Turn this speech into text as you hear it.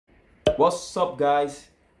What's up, guys?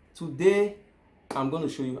 Today I'm going to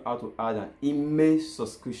show you how to add an email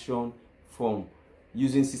subscription form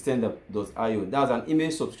using system.io. That's an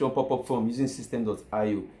email subscription pop-up form using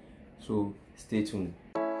system.io. So stay tuned.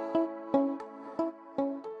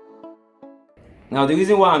 Now, the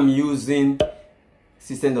reason why I'm using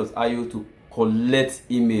system.io to collect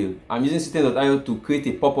email, I'm using system.io to create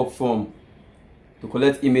a pop-up form to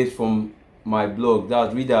collect email from my blog,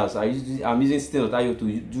 that's readers. I'm using system.io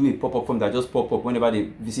to do a pop-up form that just pop up whenever they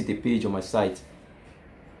visit a page on my site.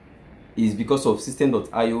 Is because of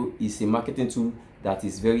system.io is a marketing tool that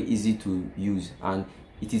is very easy to use and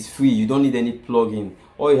it is free. You don't need any plugin.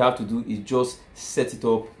 All you have to do is just set it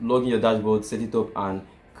up, log in your dashboard, set it up and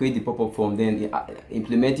create the pop-up form, then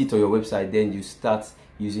implement it on your website, then you start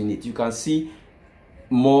using it. You can see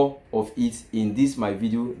more of it in this my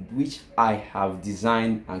video, which I have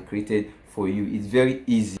designed and created for you. It's very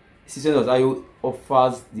easy. System.io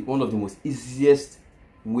offers one of the most easiest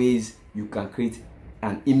ways you can create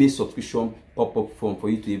an email subscription pop-up form for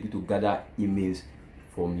you to be able to gather emails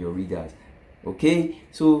from your readers. Okay,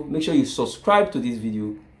 so make sure you subscribe to this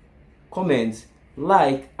video, comment,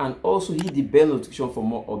 like, and also hit the bell notification for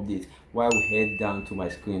more updates while we head down to my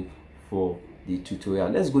screen for the tutorial.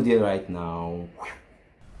 Let's go there right now.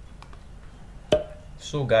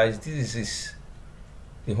 So guys, this is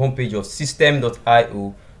the homepage of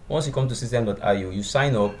system.io. Once you come to system.io, you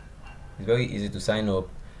sign up. It's very easy to sign up.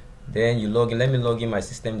 Then you log in. Let me log in my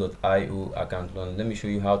system.io account. Let me show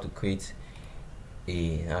you how to create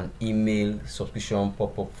an email subscription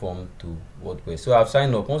pop-up form to WordPress. So I've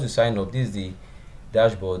signed up. Once you sign up, this is the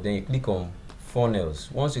dashboard. Then you click on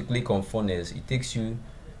funnels. Once you click on funnels, it takes you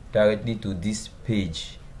directly to this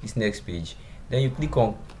page, this next page. Then you click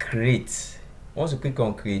on create. Once you click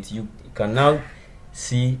on create, you can now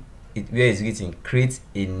see it where it's written create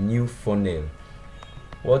a new funnel.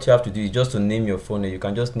 What you have to do is just to name your funnel. You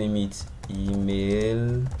can just name it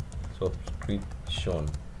email subscription.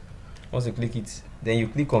 Once you click it, then you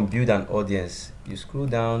click on build an audience. You scroll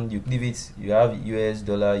down, you leave it, you have US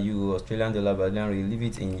dollar, euro, Australian dollar, Brazilian, you leave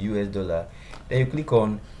it in US dollar. Then you click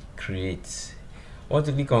on create. Once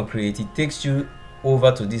you click on create, it takes you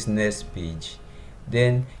over to this next page.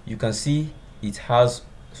 Then you can see it has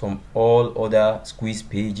some all other squeeze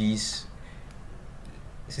pages.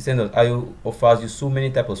 System.io offers you so many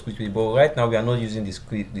types of squeeze pages, but right now we are not using the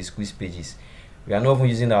squeeze pages. We are not even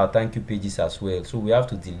using our thank you pages as well, so we have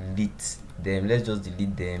to delete them. Let's just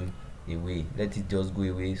delete them away. Let it just go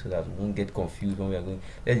away so that we won't get confused when we are going.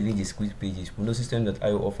 Let's delete the squeeze pages. We know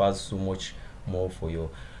system.io offers so much more for your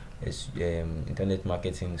internet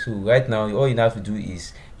marketing. So right now all you have to do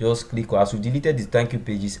is just click on, as you deleted the thank you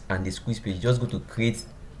pages and the squeeze page, just go to create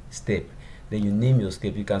step. Then you name your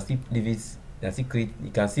step. You can still leave it.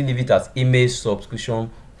 You can still leave it as email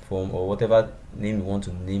subscription form or whatever name you want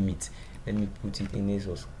to name it. Let me put it in a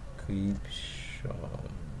subscription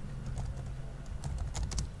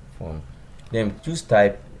form. Then just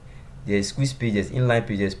type the squeeze pages, inline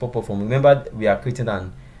pages, pop-up form. Remember, we are creating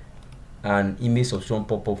an email subscription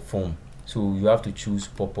pop-up form, so you have to choose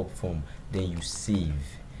pop-up form. Then you save.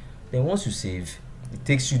 Then once you save, it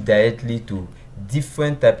takes you directly to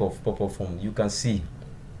different type of pop-up form. You can see,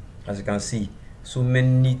 as you can see, so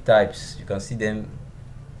many types. You can see them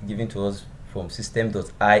given to us from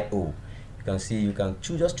system.io. You can see, you can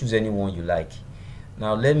choose any one you like.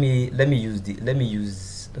 Now let me use this. Let me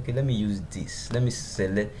use this. Let me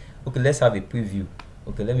select. Okay, let's have a preview.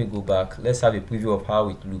 Okay, let me go back. Let's have a preview of how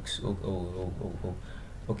it looks.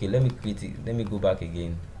 Okay, let me create it. Let me go back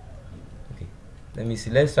again. Okay, let me see.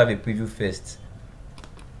 Let's have a preview first.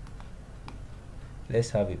 Let's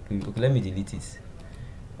have a preview. Okay, let me delete it.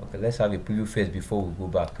 Okay, let's have a preview first before we go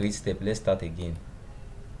back. Create step. Let's start again.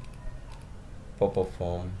 Pop-up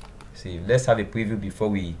form. Save. Let's have a preview before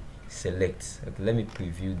we select. Okay, let me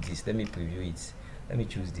preview this. Let me preview it. Let me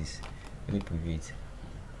choose this. Let me preview it.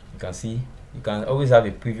 You can see, you can always have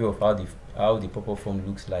a preview of how the pop-up form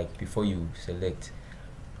looks like before you select.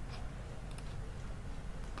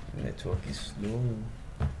 Network is slow.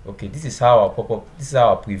 Okay, this is how our pop-up, this is how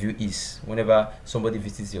our preview is whenever somebody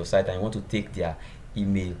visits your site and you want to take their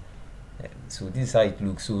email. So this is how it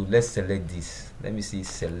looks. So let's select this. Let me see,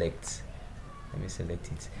 select. Let me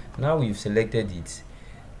select it. Now you've selected it,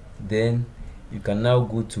 then you can now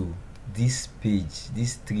go to this page,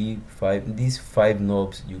 these five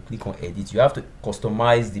knobs. You click on edit. You have to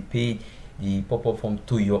customize the page, the pop-up form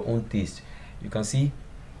to your own taste. You can see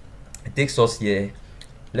it takes us here.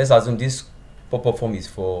 Let's assume this pop-up form is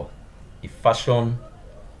for a fashion.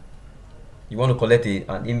 You want to collect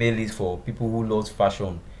an email list for people who love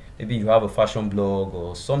fashion. maybe you have a fashion blog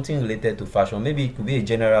or something related to fashion. Maybe it could be a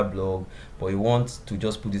general blog, but you want to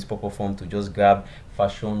just put this pop-up form to just grab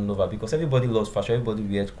fashion lover, because everybody loves fashion, everybody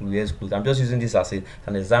wears clothes. I'm just using this as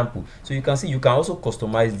an example. So you can see you can also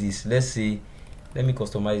customize this. Let's say, let me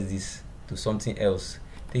customize this to something else.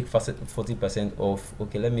 Take 40% off.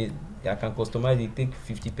 Okay, I can customize it. Take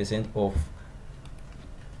 50% off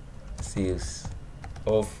sales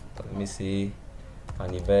of, let me say,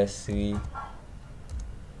 anniversary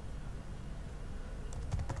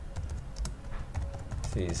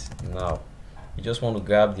sales. Now you just want to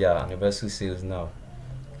grab their anniversary sales. Now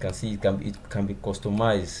you can see it can be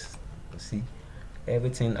customized. You see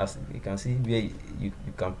everything, as you can see where you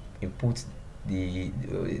can input the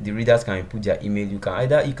readers can input their email. You can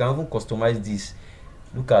even customize this.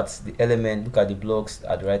 Look at the element, look at the blocks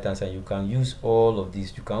at the right hand side. You can use all of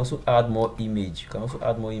this. You can also add more image.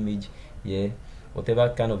 Yeah, whatever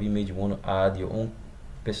kind of image you want to add, your own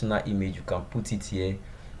personal image, you can put it here.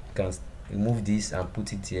 You can remove this and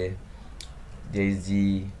put it here.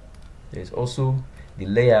 There's also the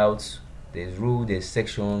layout, there's row, there's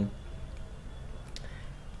section.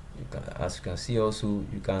 As you can see, also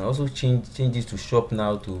you can also change this to shop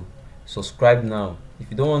now, to subscribe now.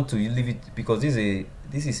 If you don't want to, you leave it, because this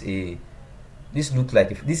looks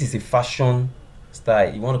like, if this is a fashion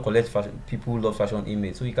style, you want to collect fashion, people love fashion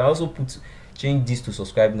image, so you can also change this to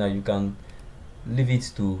subscribe now. You can leave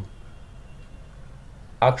it to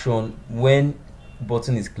action when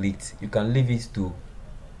button is clicked. You can leave it to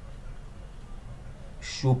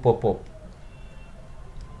show pop-up,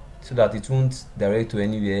 so that it won't direct to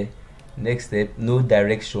anywhere. Next step, no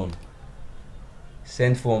direction.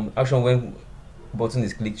 Send form, action when button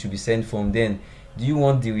is clicked should be send form. Then, do you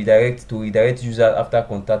want the redirect user after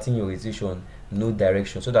contacting your registration? No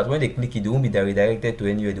direction, so that when they click it, they won't be redirected to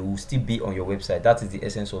anywhere. They will still be on your website. That is the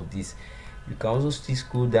essence of this. You can also still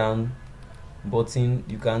scroll down. Button,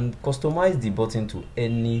 you can customize the button to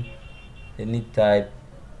any type.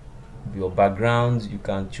 Your background, you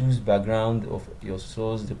can choose background of your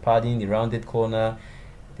source, the padding, the rounded corner.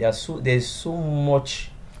 There's so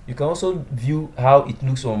much. You can also view how it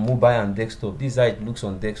looks on mobile and desktop. This is how it looks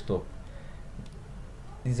on desktop.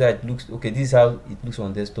 This is how it looks. Okay, this is how it looks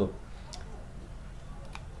on desktop.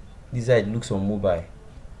 This is how it looks on mobile.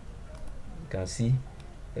 You can see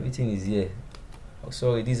everything is here. Oh,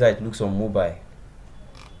 sorry, this is how it looks on mobile.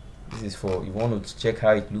 This is for you want to check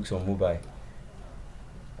how it looks on mobile.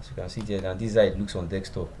 As you can see there, and this is how it looks on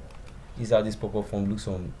desktop. This is how this pop-up form looks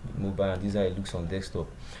on mobile, and this is how it looks on desktop.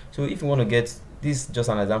 So if you want to get this, just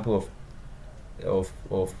an example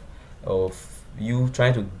of you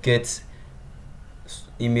trying to get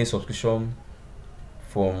email subscription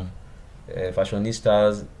from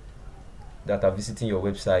fashionistas that are visiting your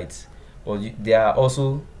website. But there are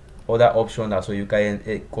also other options, so you can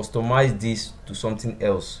customize this to something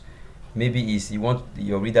else. Maybe you want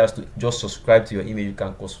your readers to just subscribe to your email, you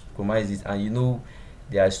can customize it. And you know,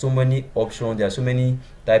 there are so many options, there are so many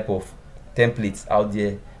type of templates out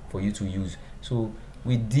there for you to use. So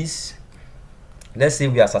with this, let's say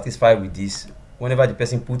we are satisfied with this. Whenever the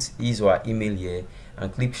person puts his or her email here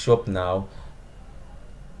and click shop now,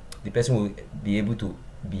 the person will be able to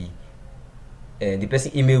be the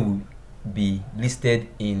person email will be listed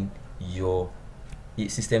in your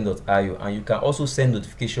system.io, and you can also send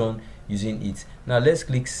notification using it. Now let's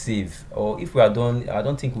click save, or if we are done, I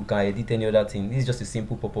don't think we can edit any other thing. This is just a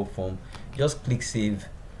simple pop-up form. Just click save.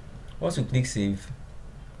 Once you click save,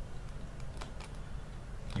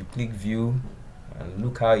 you click view and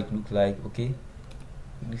look how it looks like. Okay,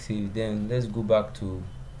 click save. Then let's go back to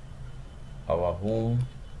our home.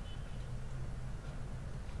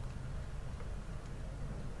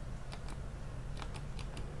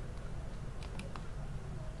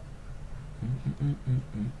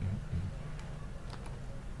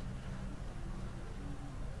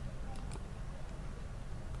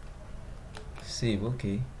 Save.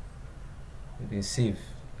 Okay, you can save.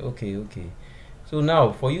 Okay. So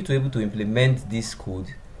now, for you to be able to implement this code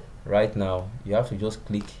right now, you have to just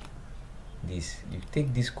click this. You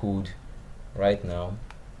take this code right now,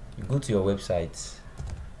 you go to your website.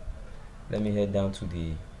 Let me head down to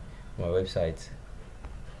my website,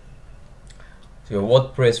 to your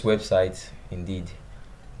WordPress website. Indeed,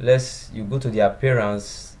 you go to the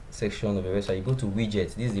appearance section of the website. You go to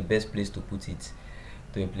widgets. This is the best place to put it,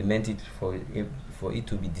 to implement it for it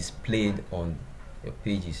to be displayed on your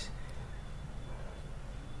pages.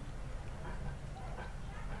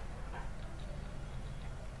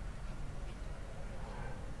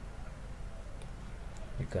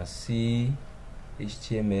 You can see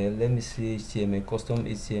HTML. Let me see HTML, custom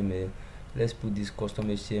HTML. Let's put this custom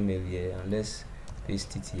HTML here, and let's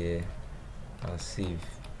paste it here and save.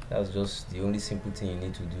 That's just the only simple thing you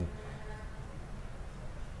need to do.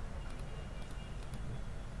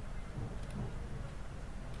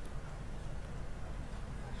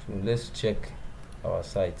 So let's check our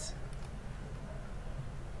site.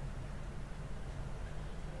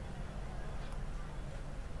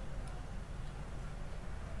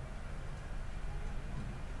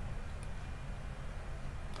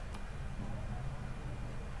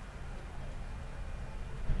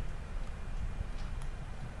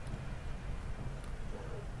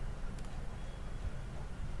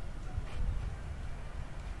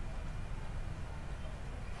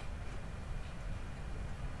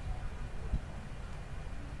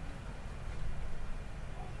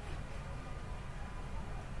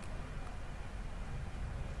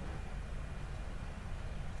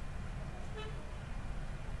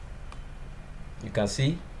 You can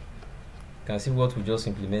see what we just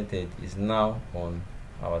implemented is now on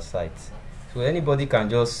our site. So anybody can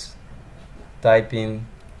just type in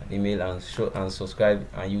an email and subscribe,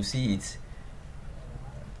 and you see it.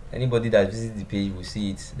 Anybody that visits the page will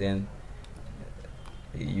see it. Then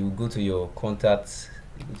you go to your contacts,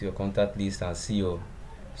 list and see your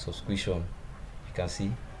subscription. You can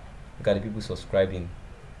see, look at the people subscribing,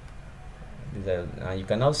 and you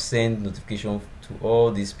can now send notification to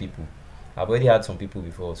all these people. I've already had some people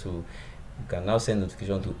before, so you can now send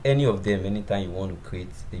notification to any of them anytime you want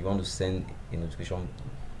to send a notification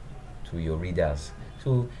to your readers.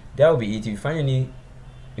 So that will be it. If you find any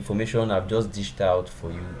information I've just dished out for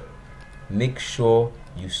you, make sure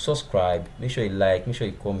you subscribe, make sure you like, make sure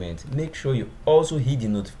you comment, make sure you also hit the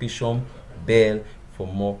notification bell for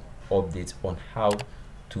more updates on how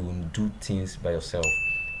to do things by yourself.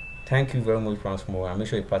 Thank you very much once more, and make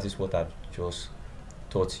sure you practice what I've just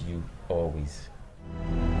taught you always.